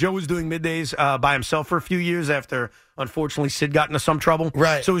Joe because Joe was doing middays by himself for a few years after, unfortunately, Sid got into some trouble.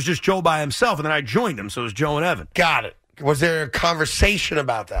 Right. So it was just Joe by himself, and then I joined him, so it was Joe and Evan. Got it. Was there a conversation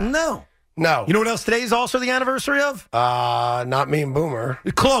about that? No. No. You know what else today is also the anniversary of? Not me and Boomer.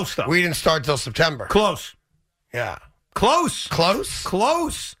 Close, though. We didn't start till September. Close. Yeah. Close. Close?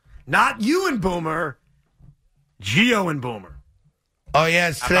 Close. Not you and Boomer. Gio and Boomer. Oh, yeah.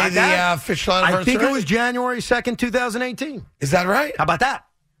 It's today the official anniversary? I think it was January 2nd, 2018. Is that right? How about that?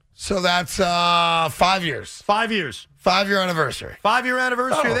 So that's 5 years. 5 years. 5-year anniversary. 5-year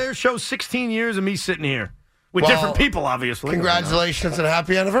anniversary there shows 16 years of me sitting here with different people, obviously. Congratulations and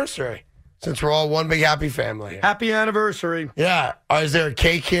happy anniversary. Since we're all one big happy family. Happy anniversary. Yeah. Is there a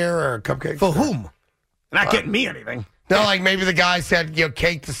cake here or cupcakes? For whom? Not getting me anything. No, like maybe the guy said,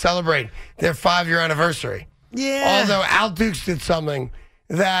 cake to celebrate their 5-year anniversary. Yeah. Although Al Dukes did something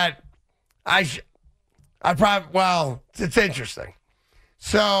that it's interesting.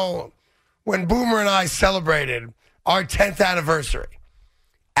 So when Boomer and I celebrated our 10th anniversary,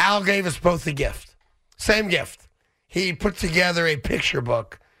 Al gave us both a gift. Same gift. He put together a picture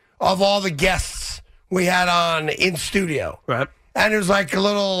book of all the guests we had on in studio. Right. And it was like a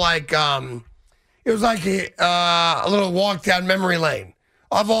little it was like a little walk down memory lane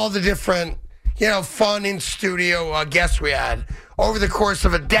of all the different, fun in studio guests we had over the course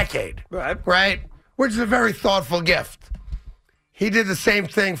of a decade. Right? Which is a very thoughtful gift. He did the same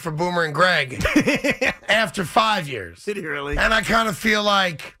thing for Boomer and Greg after 5 years. Did he really? And I kind of feel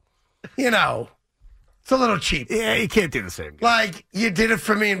like, it's a little cheap. Yeah, you can't do the same. Like, you did it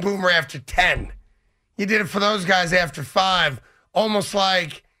for me and Boomer after 10. You did it for those guys after 5. Almost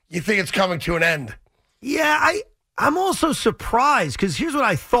like you think it's coming to an end. Yeah, I'm also surprised because here's what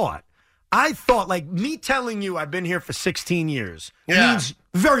I thought. I thought, like, me telling you I've been here for 16 years means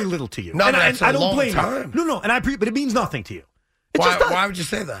very little to you. No, and that's I a don't long blame time. you. No, but it means nothing to you. Why would you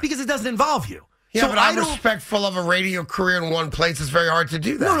say that? Because it doesn't involve you. Yeah, but I'm respectful of a radio career in one place. It's very hard to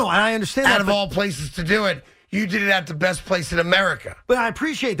do that. No, and I understand that. Out of all places to do it, you did it at the best place in America. But I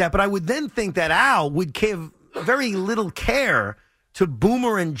appreciate that. But I would then think that Al would give very little care to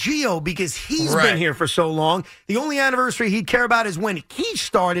Boomer and Gio because he's been here for so long. The only anniversary he'd care about is when he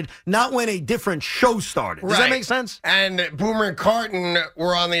started, not when a different show started. Does that make sense? And Boomer and Carton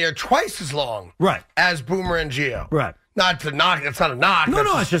were on the air twice as long as Boomer and Gio. Right. Not to knock. It's not a knock.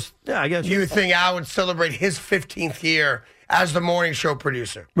 No, it's just, I guess. You would think Al would celebrate his 15th year as the morning show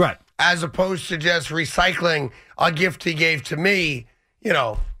producer. Right. As opposed to just recycling a gift he gave to me,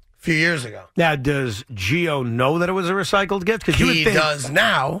 a few years ago. Now, does Gio know that it was a recycled gift? He does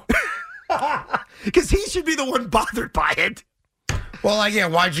now. Because he should be the one bothered by it. Well,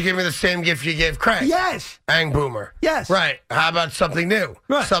 why'd you give me the same gift you gave Craig? Yes. And Boomer. Yes. Right. How about something new?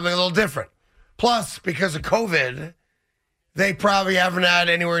 Right. Something a little different. Plus, because of COVID, they probably haven't had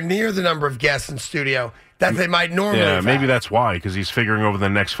anywhere near the number of guests in studio that they might normally have. Maybe that's why, because he's figuring over the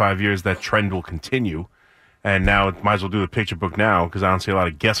next 5 years that trend will continue. And now might as well do the picture book now because I don't see a lot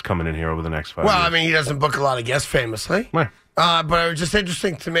of guests coming in here over the next 5 years. Well, I mean, he doesn't book a lot of guests famously. Right. But it was just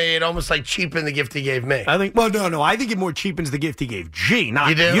interesting to me. It almost like cheapened the gift he gave me. I think. Well, no. I think it more cheapens the gift he gave G,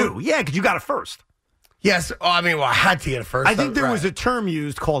 not you. Yeah, because you got it first. Yes. Oh, I mean, I had to get it first. I think there was a term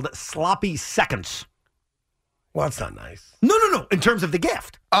used called sloppy seconds. Well, that's not nice. No. In terms of the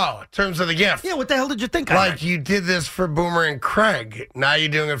gift. Oh, in terms of the gift. Yeah, what the hell did you think? Like you did this for Boomer and Craig. Now you're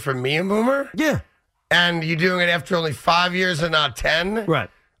doing it for me and Boomer? Yeah. And you're doing it after only 5 years and not 10? Right.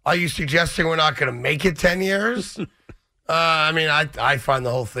 Are you suggesting we're not going to make it 10 years? I mean, I find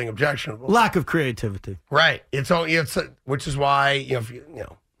the whole thing objectionable. Lack of creativity. Right. Which is why, you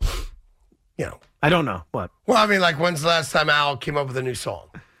know. I don't know. What? Well, I mean, like, when's the last time Al came up with a new song?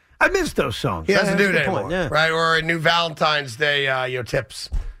 I miss those songs. He doesn't do it That's a good anymore, point, yeah. right? Or a new Valentine's Day, tips,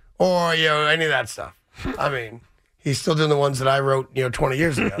 or any of that stuff. I mean, he's still doing the ones that I wrote, 20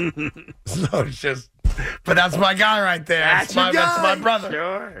 years ago. So it's just, but that's my guy right there. That's my brother.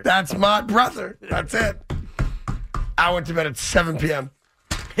 Sure. That's my brother. That's it. I went to bed at 7 p.m.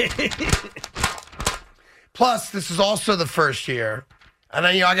 Plus, this is also the first year, and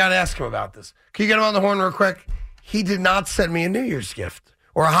I got to ask him about this. Can you get him on the horn real quick? He did not send me a New Year's gift.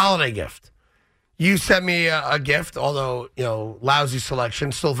 Or a holiday gift. You sent me a gift, although, lousy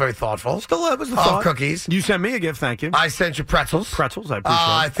selection, still very thoughtful. Still, it was the thought. Cookies. You sent me a gift, thank you. I sent you pretzels. Pretzels, I appreciate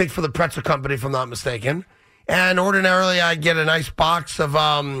it. I think for the pretzel company, if I'm not mistaken. And ordinarily, I get a nice box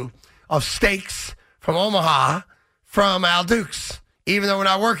of steaks from Omaha from Al Dukes, even though we're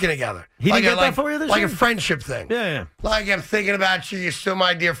not working together. He didn't get that for you this year? Like a friendship thing. Yeah. Like, I'm thinking about you. You're still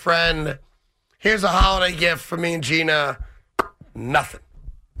my dear friend. Here's a holiday gift for me and Gina. Nothing.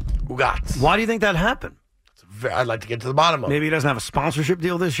 Why do you think that happened? I'd like to get to the bottom of it. Maybe he doesn't have a sponsorship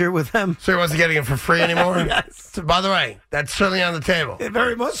deal this year with them. So he wasn't getting it for free anymore? Yes. So, by the way, that's certainly on the table. Yeah,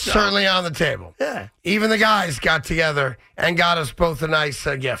 very much so. Certainly on the table. Yeah. Even the guys got together and got us both a nice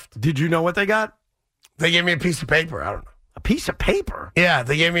gift. Did you know what they got? They gave me a piece of paper. I don't know. A piece of paper? Yeah,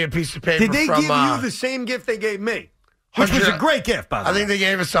 they gave me a piece of paper. Did they give you the same gift they gave me? Which was a great gift, by the way. I think they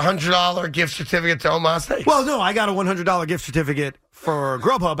gave us a $100 gift certificate to Omaha Steaks. Well, no, I got a $100 gift certificate for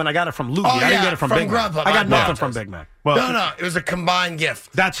Grubhub, and I got it from Loogie. Oh, I didn't get it from Big Mac. Grubhub. I got nothing from Big Mac. Well, no, it was a combined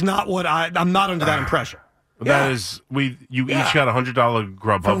gift. That's not what I'm not under that impression. That is, you each got a $100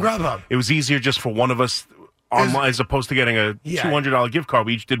 Grubhub. From Grubhub. It was easier just for one of us online as opposed to getting a $200 gift card.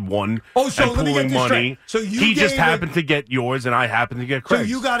 We each did one. Oh, so and let me get pooling this money. straight. So he just happened to get yours, and I happened to get Craig's. So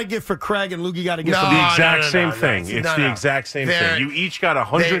you got a gift for Craig, and Loogie got a gift for the me. exact same thing. It's the exact same thing. You each got a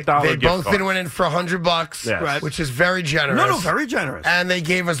 $100 gift card. They both went in for $100, yes. which is very generous. No, very generous. And they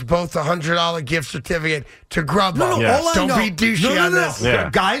gave us both a $100 gift certificate to Grubhub. No, yes. all I Don't know, be douchey on this. Yeah.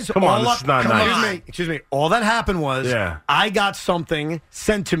 Guys, come on, this is not nice. Excuse me. All that happened was I got something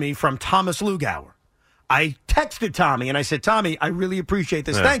sent to me from Thomas Lugauer. I texted Tommy and I said, Tommy, I really appreciate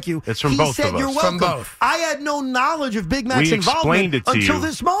this. Thank you. It's from he both said, of us. You're welcome. From both. I had no knowledge of Big Mac's We involvement explained it to until you.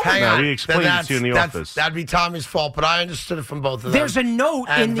 this moment. Hang on. we explained it to you in the office. That'd be Tommy's fault, but I understood it from both of them. There's a note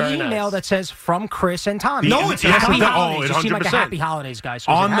And in the very email nice. that says from Chris and Tommy. No, it's happy not. holidays. Oh, You seem like a 100%. happy holidays guy.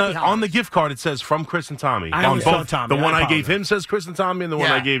 So On the gift card, it says from Chris and Tommy. I on always saw both. Tommy. The one I I gave him says Chris and Tommy, and the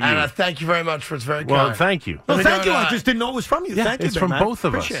one I gave you. And thank you very much for it's very kind. Well, thank you. Well, me thank know you. I that. just didn't know it was from you. Thank you, it's Big from Mac. both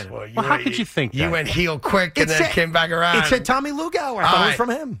of us. Appreciate it. Well, how could you think You that? went heel quick and then came back around. It said Tommy Lugauer. I All thought it was right. from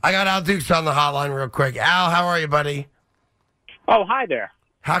him. I got Al Dukes on the hotline real quick. Al, how are you, buddy? Oh, hi there.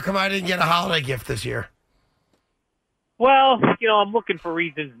 How come I didn't get a holiday gift this year? Well, I'm looking for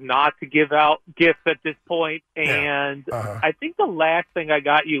reasons not to give out gifts at this point, and I think the last thing I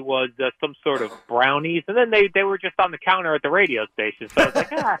got you was some sort of brownies, and then they were just on the counter at the radio station. So I was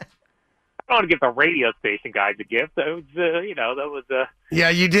like, I don't want to give the radio station guys a gift. It was, that was Yeah,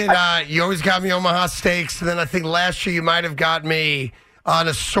 you did. You always got me Omaha Steaks, and then I think last year you might have got me an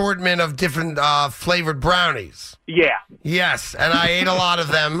assortment of different flavored brownies. Yeah. Yes, and I ate a lot of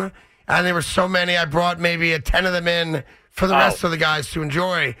them, and there were so many, I brought maybe 10 of them in for the rest of the guys to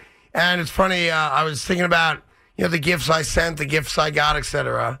enjoy. And it's funny, I was thinking about, the gifts I sent, the gifts I got,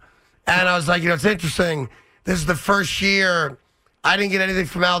 etc. And I was like, it's interesting. This is the first year I didn't get anything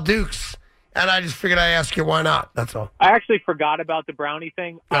from Al Dukes, and I just figured I'd ask you why not. That's all. I actually forgot about the brownie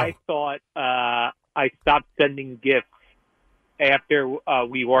thing. Oh. I thought I stopped sending gifts after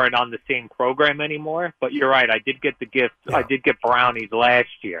we weren't on the same program anymore. But you're right. I did get the gifts. Yeah. I did get brownies last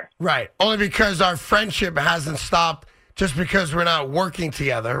year. Right. Only because our friendship hasn't stopped just because we're not working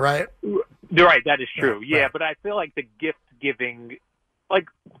together, right? You're right. That is true. Yeah, Yeah, right. but I feel like the gift giving, like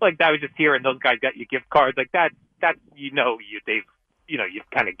I was just hearing those guys got you gift cards like that. That's they've you've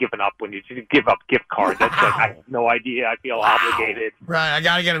kind of given up when you just give up gift cards. That's like, I have no idea. I feel obligated. Right. I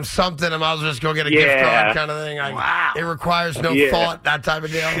got to get him something. I might as well just go get a gift card kind of thing. It requires no thought, that type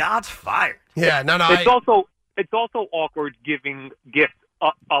of deal. Shots fired. Yeah. No. It's also awkward giving gifts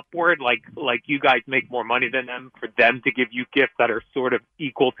upward, like you guys make more money than them, for them to give you gifts that are sort of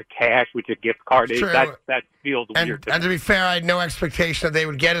equal to cash, which a gift card is. True. That feels weird. And to be fair, I had no expectation that they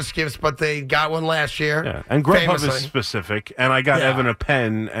would get us gifts, but they got one last year. Yeah. And Grubhub is specific, and I got Evan a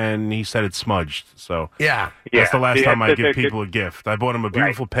pen, and he said it's smudged. So that's the last time I give people a gift. I bought him a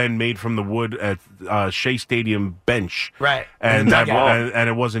beautiful pen made from the wood at Shea Stadium bench. Right. And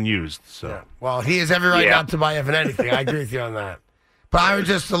it wasn't used. So. Yeah. Well, he has every right not to buy Evan anything. I agree with you on that. But I was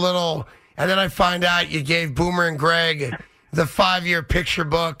just a little, and then I find out you gave Boomer and Greg the 5-year picture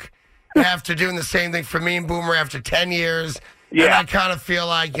book after doing the same thing for me and Boomer after 10 years. Yeah. And I kind of feel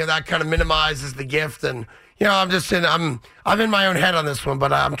like that kind of minimizes the gift. And, I'm in my own head on this one,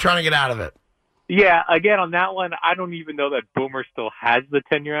 but I'm trying to get out of it. Yeah, again, on that one, I don't even know that Boomer still has the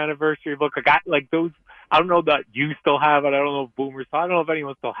 10-year anniversary book. I don't know that you still have it. I don't know if Boomer still, I don't know if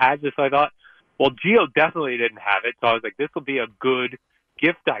anyone still has this. So I thought, well, Gio definitely didn't have it, so I was like, this will be a good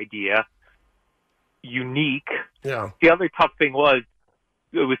gift idea, unique. Yeah. The other tough thing was,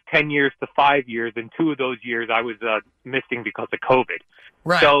 it was 10 years to 5 years, and 2 of those years I was missing because of COVID.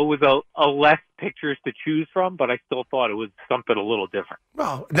 Right. So it was a less pictures to choose from, but I still thought it was something a little different.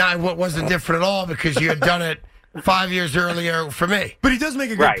 Well, now it wasn't different at all because you had done it 5 years earlier for me. But he does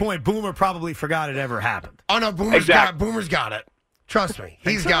make a good point. Boomer probably forgot it ever happened. Oh, no, Boomer's got it. Trust me.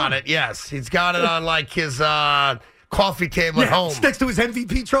 He's got it, yes. He's got it on, like, his coffee table at home. Next to his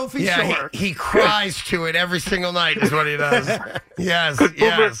MVP trophy? Yeah, sure. he cries to it every single night is what he does. Yes.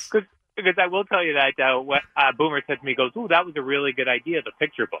 Because I will tell you that what Boomer said to me, goes, "Ooh, that was a really good idea, the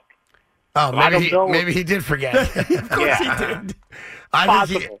picture book." Oh, maybe he did forget. Of course he did. I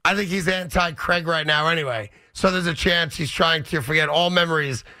think he's anti-Craig right now anyway. So there's a chance he's trying to forget all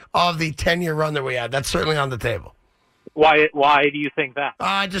memories of the 10-year run that we had. That's certainly on the table. Why do you think that?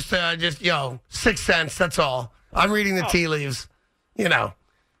 Just 6 cents, that's all. I'm reading the tea leaves.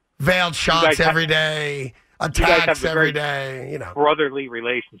 Veiled shots every day, attacks every day. Brotherly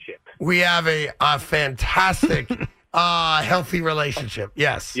relationship. We have a fantastic, healthy relationship.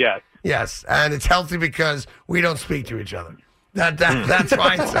 Yes. And it's healthy because we don't speak to each other. That's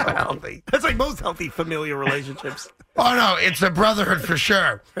why it's so healthy. That's like most healthy familial relationships. Oh, no, it's a brotherhood for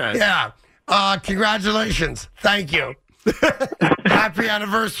sure. Right. Yeah. Congratulations. Thank you. Happy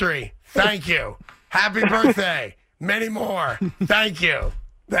anniversary. Thank you. Happy birthday. Many more. Thank you.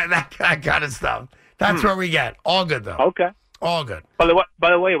 That kind of stuff. That's where we get. All good, though. Okay. All good. By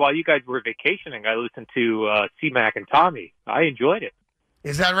the way, while you guys were vacationing, I listened to C-Mac and Tommy. I enjoyed it.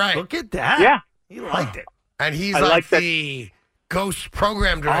 Is that right? Look at that. Yeah. He liked it. And he's like the ghost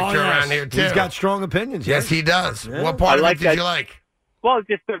program director around here, too. He's got strong opinions. Yes, he does. Yeah. What part of it did you like? Well,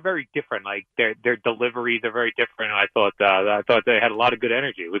 just they're very different. Like their deliveries are very different. I thought they had a lot of good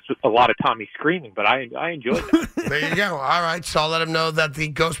energy. It was just a lot of Tommy screaming, but I enjoyed it. There you go. All right, so I'll let him know that the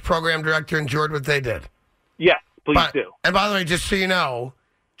Ghost program director enjoyed what they did. Yes, please do. And by the way, just so you know,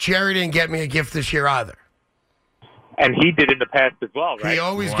 Jerry didn't get me a gift this year either. And he did in the past as well, right? He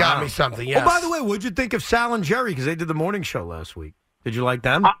always got me something. Yes. Oh, by the way, what'd you think of Sal and Jerry? Because they did the morning show last week. Did you like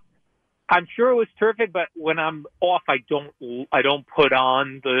them? I'm sure it was terrific, but when I'm off, I don't put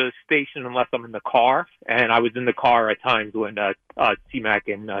on the station unless I'm in the car. And I was in the car at times when C-Mac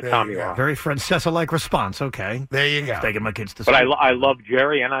and Tommy were on. Very Francesa-like response. Okay, there you go. Taking my kids to school. But I love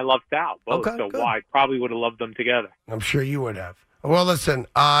Jerry and I love Sal both. Okay, so I probably would have loved them together. I'm sure you would have. Well, listen,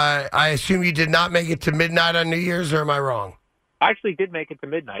 I assume you did not make it to midnight on New Year's, or am I wrong? I actually did make it to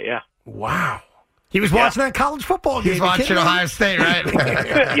midnight. Yeah. Wow. He was watching that college football game. He's watching Ohio State,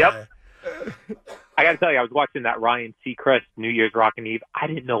 right? Yep. I got to tell you, I was watching that Ryan Seacrest New Year's Rockin' Eve. I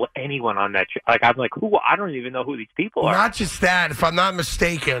didn't know anyone on that show. Like, I'm like, who? I don't even know who these people are. Not just that. If I'm not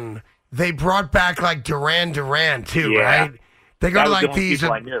mistaken, they brought back like Duran Duran too, right? They go to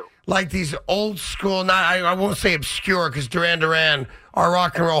like these old school. I won't say obscure because Duran Duran are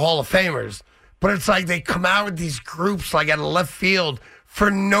Rock and Roll Hall of Famers, but it's like they come out with these groups like out of left field for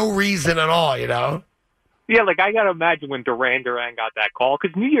no reason at all, Yeah, like I got to imagine when Duran Duran got that call,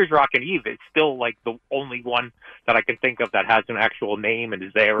 because New Year's Rockin' Eve is still like the only one that I can think of that has an actual name and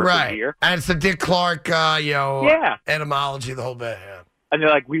is there every year. And it's the Dick Clark, etymology, the whole bit. Yeah. And they're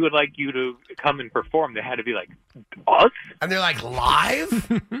like, we would like you to come and perform. They had to be like, us? And they're like,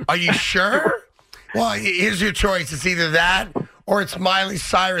 live? Are you sure? Well, here's your choice. It's either that or it's Miley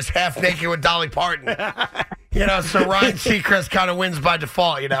Cyrus half naked with Dolly Parton. So Ryan Seacrest kind of wins by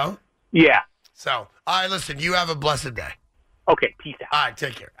default, Yeah. So, all right, listen, you have a blessed day. Okay, peace out. All right,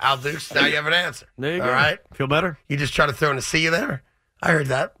 take care. Al Dukes, now you have an answer. There you go. All right. Feel better? You just try to throw in a see you there? I heard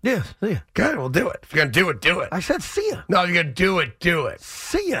that. Yeah, see ya. Good, we'll do it. If you're going to do it, do it. I said see ya. No, you're going to do it, do it.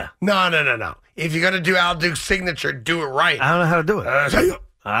 See ya. No. If you're going to do Al Duke's signature, do it right. I don't know how to do it. See ya.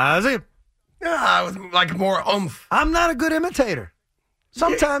 See ya. Yeah, with like more oomph. I'm not a good imitator.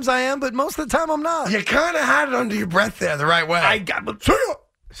 Sometimes I am, but most of the time I'm not. You kind of had it under your breath there the right way. I got see ya.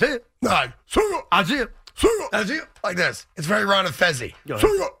 See ya. No, see ya. I see ya. See ya. I see ya. Like this. It's very Ron and Fezzi. See ya.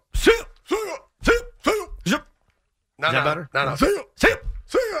 See ya. See ya. See ya. See ya. No, Is that better? No. See ya. See ya.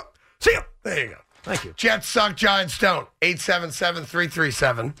 See ya. See ya. There you go. Thank you. Jets suck, Giants don't.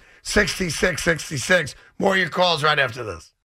 877-337-6666. More of your calls right after this.